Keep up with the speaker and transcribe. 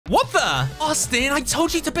over! Austin, I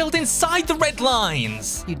told you to build inside the red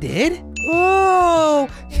lines. You did? Oh,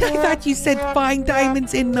 I thought you said find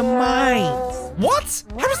diamonds in the mines. What?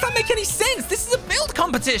 How does that make any sense? This is a build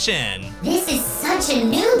competition. This is such a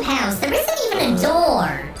noob house. There isn't even a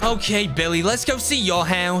door. Okay, Billy, let's go see your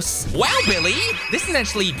house. Wow, Billy, this is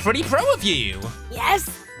actually pretty pro of you. Yes,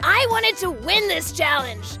 I wanted to win this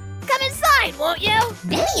challenge. Come inside, won't you?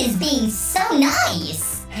 Billy is being so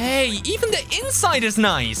nice. Hey, even the inside is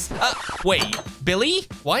nice. Wait, Billy,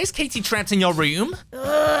 why is Katie trapped in your room?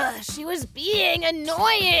 Ugh, she was being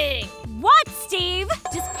annoying. What, Steve?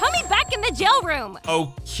 Just put me back in the jail room.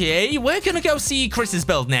 Okay, we're gonna go see Chris's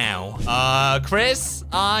build now. Chris,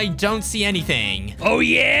 I don't see anything. Oh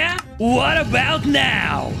yeah? What about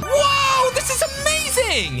now? Whoa, this is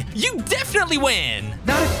amazing! You definitely win!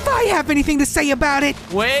 Not if I have anything to say about it.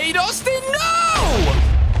 Wait, Austin, no!